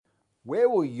Where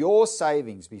will your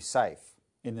savings be safe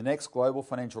in the next global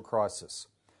financial crisis?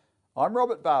 I'm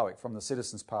Robert Barwick from the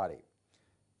Citizens Party.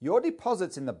 Your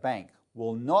deposits in the bank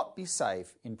will not be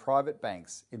safe in private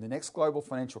banks in the next global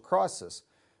financial crisis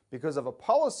because of a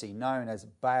policy known as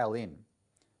bail-in.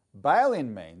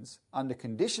 Bail-in means, under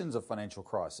conditions of financial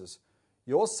crisis,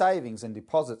 your savings and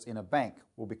deposits in a bank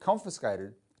will be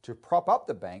confiscated to prop up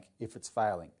the bank if it's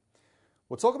failing.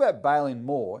 We'll talk about bail-in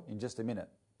more in just a minute,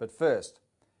 but first,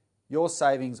 your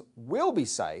savings will be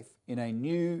safe in a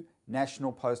new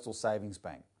National Postal Savings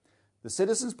Bank. The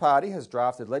Citizens Party has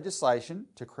drafted legislation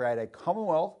to create a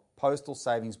Commonwealth Postal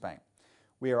Savings Bank.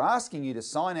 We are asking you to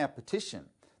sign our petition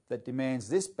that demands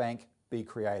this bank be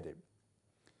created.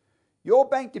 Your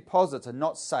bank deposits are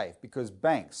not safe because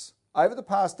banks, over the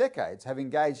past decades, have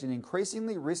engaged in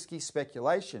increasingly risky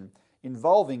speculation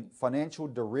involving financial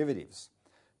derivatives.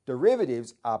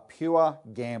 Derivatives are pure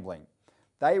gambling.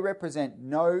 They represent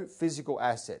no physical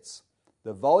assets.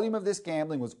 The volume of this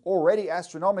gambling was already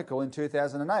astronomical in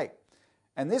 2008,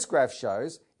 and this graph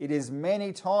shows it is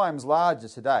many times larger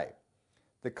today.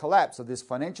 The collapse of this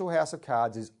financial house of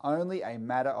cards is only a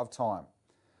matter of time.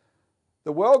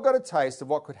 The world got a taste of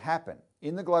what could happen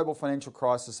in the global financial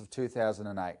crisis of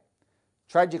 2008.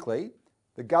 Tragically,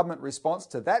 the government response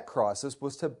to that crisis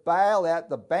was to bail out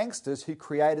the banksters who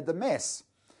created the mess.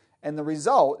 And the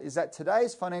result is that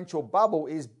today's financial bubble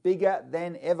is bigger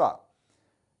than ever.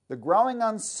 The growing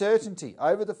uncertainty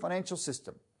over the financial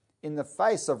system in the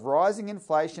face of rising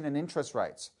inflation and interest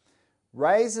rates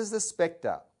raises the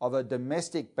spectre of a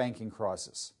domestic banking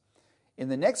crisis. In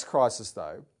the next crisis,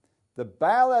 though, the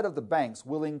bailout of the banks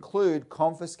will include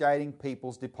confiscating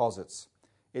people's deposits.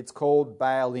 It's called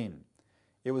bail-in.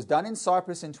 It was done in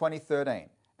Cyprus in 2013,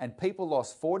 and people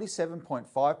lost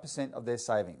 47.5% of their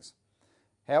savings.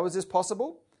 How is this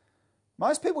possible?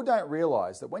 Most people don't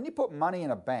realise that when you put money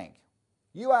in a bank,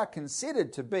 you are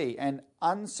considered to be an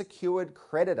unsecured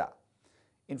creditor.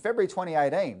 In February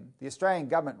 2018, the Australian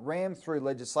government rammed through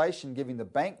legislation giving the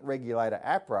bank regulator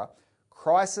APRA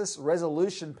crisis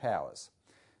resolution powers.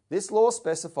 This law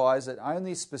specifies that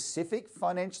only specific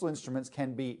financial instruments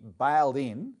can be bailed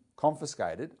in,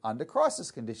 confiscated, under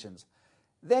crisis conditions.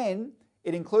 Then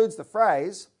it includes the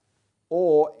phrase,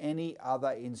 or any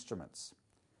other instruments.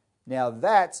 Now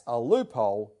that's a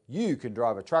loophole you can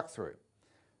drive a truck through.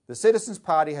 The Citizens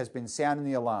Party has been sounding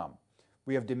the alarm.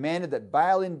 We have demanded that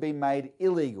bail-in be made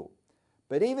illegal.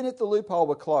 But even if the loophole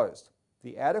were closed,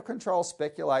 the out-of-control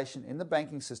speculation in the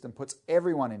banking system puts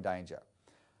everyone in danger.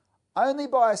 Only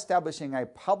by establishing a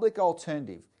public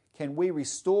alternative can we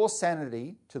restore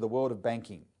sanity to the world of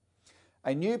banking.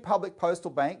 A new public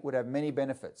postal bank would have many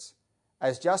benefits.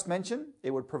 As just mentioned,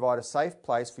 it would provide a safe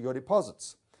place for your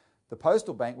deposits. The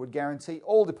postal bank would guarantee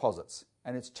all deposits,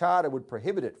 and its charter would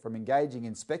prohibit it from engaging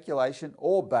in speculation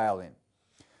or bail-in.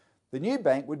 The new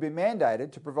bank would be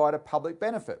mandated to provide a public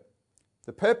benefit.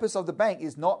 The purpose of the bank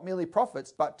is not merely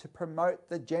profits, but to promote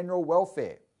the general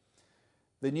welfare.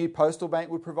 The new postal bank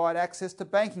would provide access to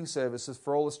banking services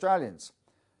for all Australians.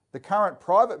 The current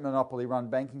private monopoly-run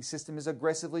banking system is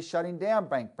aggressively shutting down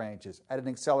bank branches at an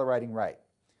accelerating rate.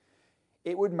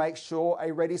 It would make sure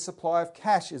a ready supply of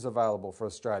cash is available for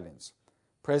Australians.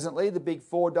 Presently, the Big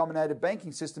Four-dominated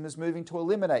banking system is moving to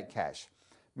eliminate cash,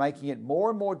 making it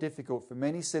more and more difficult for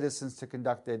many citizens to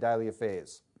conduct their daily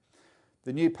affairs.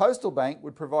 The new postal bank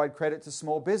would provide credit to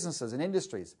small businesses and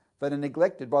industries that are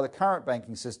neglected by the current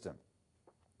banking system.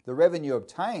 The revenue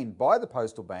obtained by the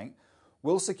postal bank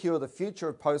will secure the future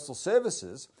of postal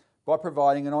services by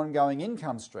providing an ongoing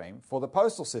income stream for the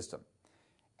postal system.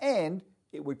 And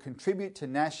it would contribute to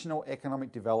national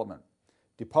economic development.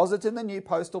 Deposits in the new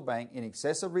postal bank in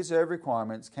excess of reserve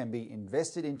requirements can be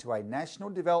invested into a national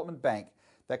development bank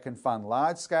that can fund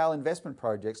large-scale investment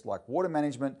projects like water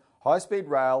management, high-speed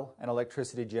rail and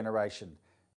electricity generation.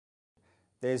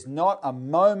 There's not a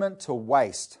moment to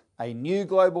waste. A new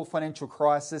global financial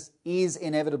crisis is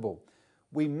inevitable.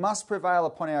 We must prevail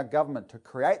upon our government to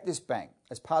create this bank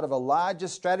as part of a larger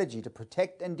strategy to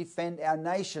protect and defend our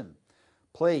nation.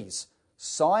 Please,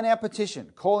 sign our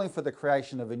petition calling for the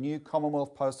creation of a new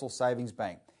Commonwealth Postal Savings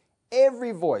Bank.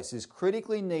 Every voice is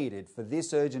critically needed for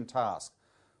this urgent task.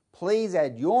 Please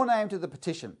add your name to the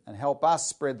petition and help us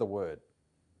spread the word.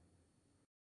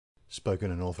 Spoken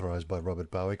and authorised by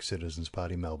Robert Barwick, Citizens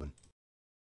Party, Melbourne.